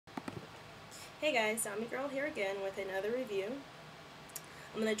Hey guys, Zombie Girl here again with another review.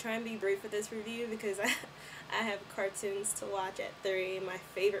 I'm going to try and be brief with this review because I have cartoons to watch at 3. My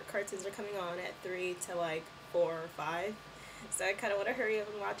favorite cartoons are coming on at 3 to like 4 or 5. So I kind of want to hurry up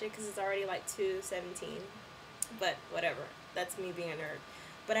and watch it because it's already like 2:17. But whatever, that's me being a nerd.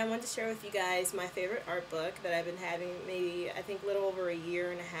 But I wanted to share with you guys my favorite art book that I've been having maybe I think a little over a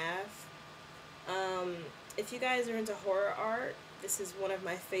year and a half. If you guys are into horror art, this is one of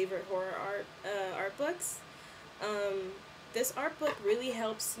my favorite horror art books. Um, this art book really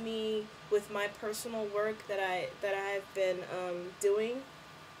helps me with my personal work that I've been doing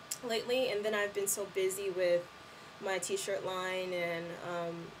lately, and then I've been so busy with my t-shirt line and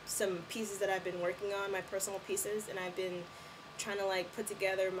some pieces that I've been working on, my personal pieces, and I've been trying to like put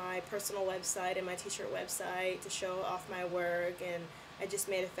together my personal website and my t-shirt website to show off my work. And I just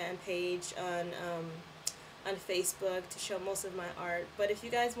made a fan page on Facebook to show most of my art. But if you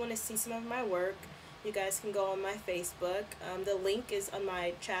guys want to see some of my work, you guys can go on my Facebook. The link is on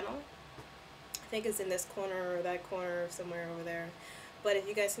my channel. I think it's in this corner or that corner, somewhere over there. But if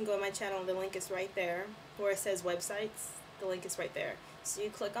you guys can go on my channel, the link is right there. Where it says websites, the link is right there. So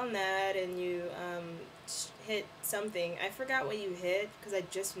you click on that and you hit something. I forgot what you hit because I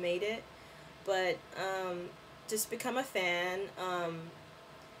just made it. But just become a fan.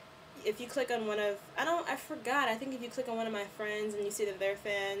 If you click on one of, I forgot, I think if you click on one of my friends and you see that they're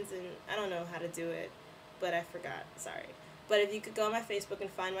fans, and I don't know how to do it, but I forgot, sorry. But if you could go on my Facebook and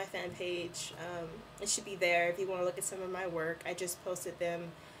find my fan page, it should be there if you want to look at some of my work. I just posted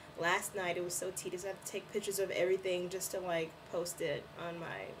them last night. It was so tedious. I have to take pictures of everything just to like post it on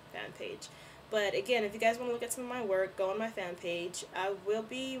my fan page. But again, if you guys want to look at some of my work, go on my fan page. I will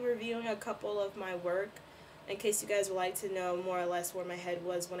be reviewing a couple of my work in case you guys would like to know more or less where my head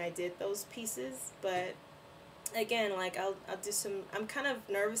was when I did those pieces. But again, like I'll do some, I'm kind of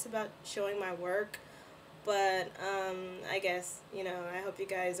nervous about showing my work, but I guess, I hope you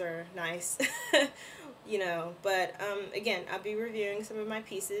guys are nice. But again, I'll be reviewing some of my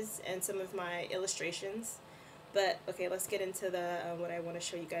pieces and some of my illustrations. But okay, let's get into the what I want to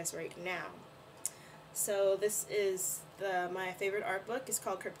show you guys right now. So this is my favorite art book. It's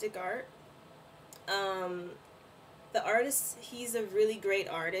called Cryptic Art. The artist, he's a really great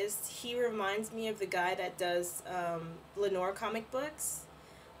artist. He reminds me of the guy that does Lenore comic books.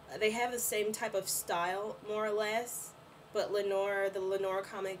 They have the same type of style, more or less, but the Lenore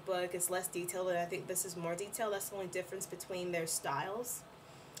comic book is less detailed, and I think this is more detailed. That's the only difference between their styles.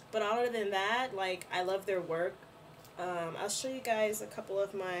 But other than that, like, I love their work. I'll show you guys a couple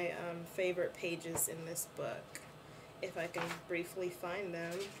of my favorite pages in this book, if I can briefly find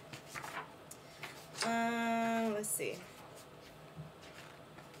them. Let's see.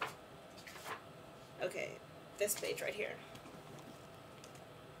 Okay, this page right here.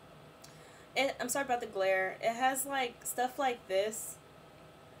 I'm sorry about the glare. It has like stuff like this.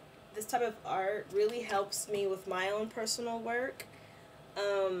 This type of art really helps me with my own personal work.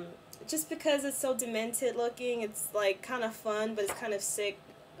 Just because it's so demented looking, it's like kind of fun, but it's kind of sick,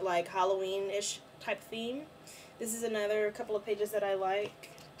 like Halloween-ish type theme. This is another couple of pages that I like.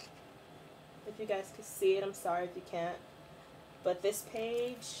 If you guys can see it, I'm sorry if you can't. But this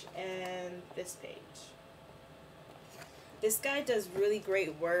page and this page. This guy does really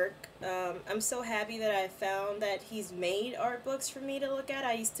great work. I'm so happy that I found that he's made art books for me to look at.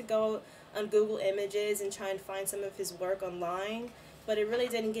 I used to go on Google Images and try and find some of his work online, but it really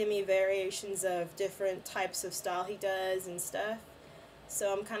didn't give me variations of different types of style he does and stuff.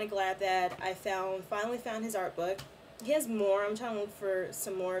 So I'm kind of glad that I finally found his art book. He has more. I'm trying to look for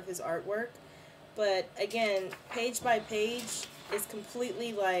some more of his artwork. But again, page by page is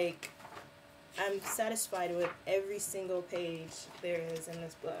completely like, I'm satisfied with every single page there is in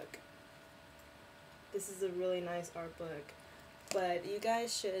this book. This is a really nice art book. But you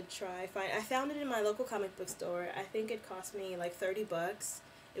guys should try. I found it in my local comic book store. I think it cost me like 30 bucks.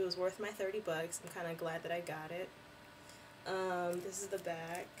 It was worth my 30 bucks. I'm kind of glad that I got it. This is the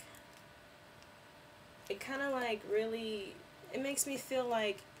back. It kind of like really, it makes me feel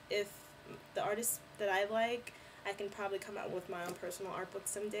like if the artist that I like, I can probably come out with my own personal art book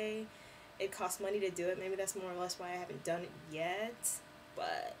someday. It costs money to do it. Maybe that's more or less why I haven't done it yet.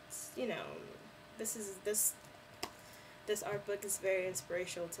 But this art book is very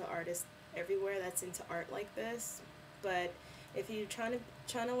inspirational to artists everywhere that's into art like this. But if you're trying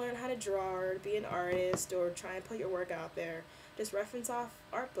to learn how to draw or be an artist or try and put your work out there, just reference off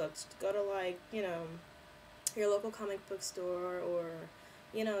art books. Go to like your local comic book store or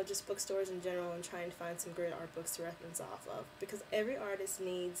just bookstores in general and try and find some great art books to reference off of, because every artist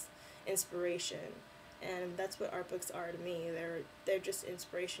needs inspiration. and that's what art books are to me. They're just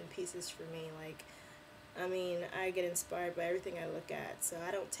inspiration pieces for me. Like, I mean, I get inspired by everything I look at, so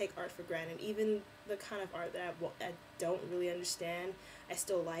I don't take art for granted. Even the kind of art that I don't really understand, I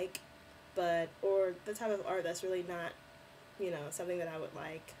still like, but, or the type of art that's really not, something that I would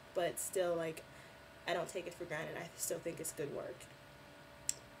like, but still, like, I don't take it for granted. I still think it's good work.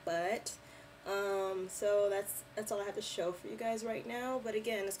 But, so that's all I have to show for you guys right now. But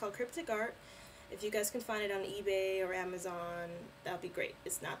again, it's called Cryptic Art. If you guys can find it on eBay or Amazon, that would be great.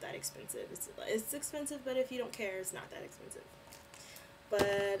 It's not that expensive. It's expensive, but if you don't care, it's not that expensive.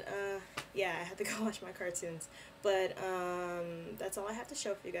 But, yeah, I have to go watch my cartoons. But, that's all I have to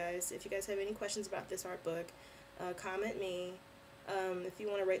show for you guys. If you guys have any questions about this art book, comment me. If you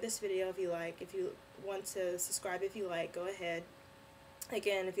want to rate this video if you like. If you want to subscribe if you like, go ahead.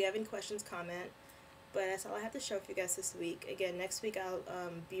 Again, if you have any questions, comment. But that's all I have to show for you guys this week. Again, next week I'll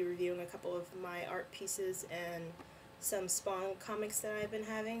be reviewing a couple of my art pieces and some Spawn comics that I've been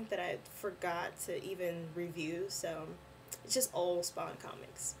having that I forgot to even review. So it's just old Spawn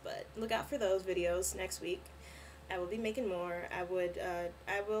comics. But look out for those videos next week. I will be making more. I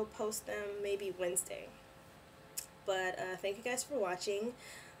will post them maybe Wednesday. But thank you guys for watching.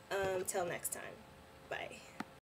 Till next time. Bye.